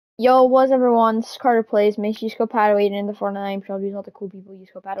Yo, what's everyone? This is Carter Plays. Make sure you go Padawaden in the Fortnite. I'm sure all the cool people use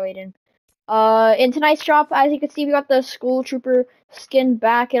go Padawaden. In tonight's drop, as you can see, we got the School Trooper skin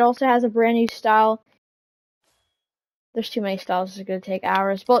back. It also has a brand new style. There's too many styles. It's gonna take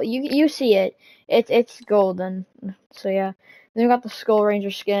hours, but you see it. It's golden. So yeah. Then we got the Skull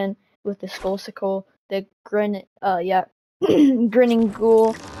Ranger skin with the skull sickle, the grinning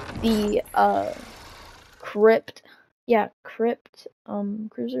ghoul, the crypt, crypt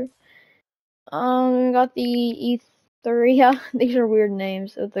cruiser. We got the Etheria. These are weird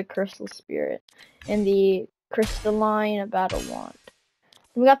names of the Crystal Spirit and the Crystalline Battle Wand.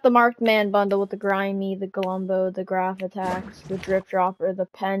 We got the Marked Man bundle with the Grimy, the Glumbo, the Graph Attacks, the Drip Dropper, the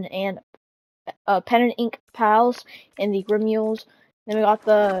Pen and Ink Pals, and the Grimules. Then we got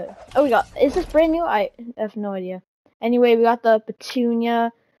the is this brand new? I have no idea. Anyway, we got the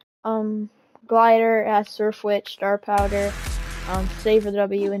Petunia glider, it has Surf Witch, Star Powder, Save for the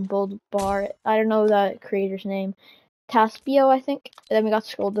W, and Bold Bar. I don't know that creator's name. Taspio, I think. And then we got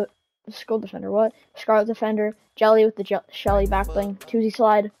Skull Defender. What? Scarlet Defender, Jelly with the Shelly backbling, Toozy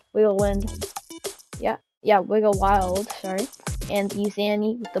Slide, Wiggle Wind. Yeah, Wiggle Wild. Sorry, and the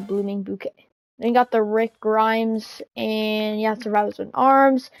Zanny with the Blooming Bouquet. Then we got the Rick Grimes and Survivors with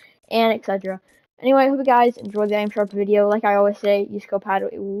Arms and etc. Anyway, I hope you guys enjoyed the I'm Sharp video. Like I always say, use code PAD.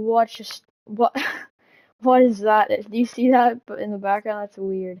 What? What is that? Do you see that in the background? That's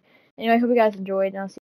weird. Anyway, I hope you guys enjoyed, and I'll see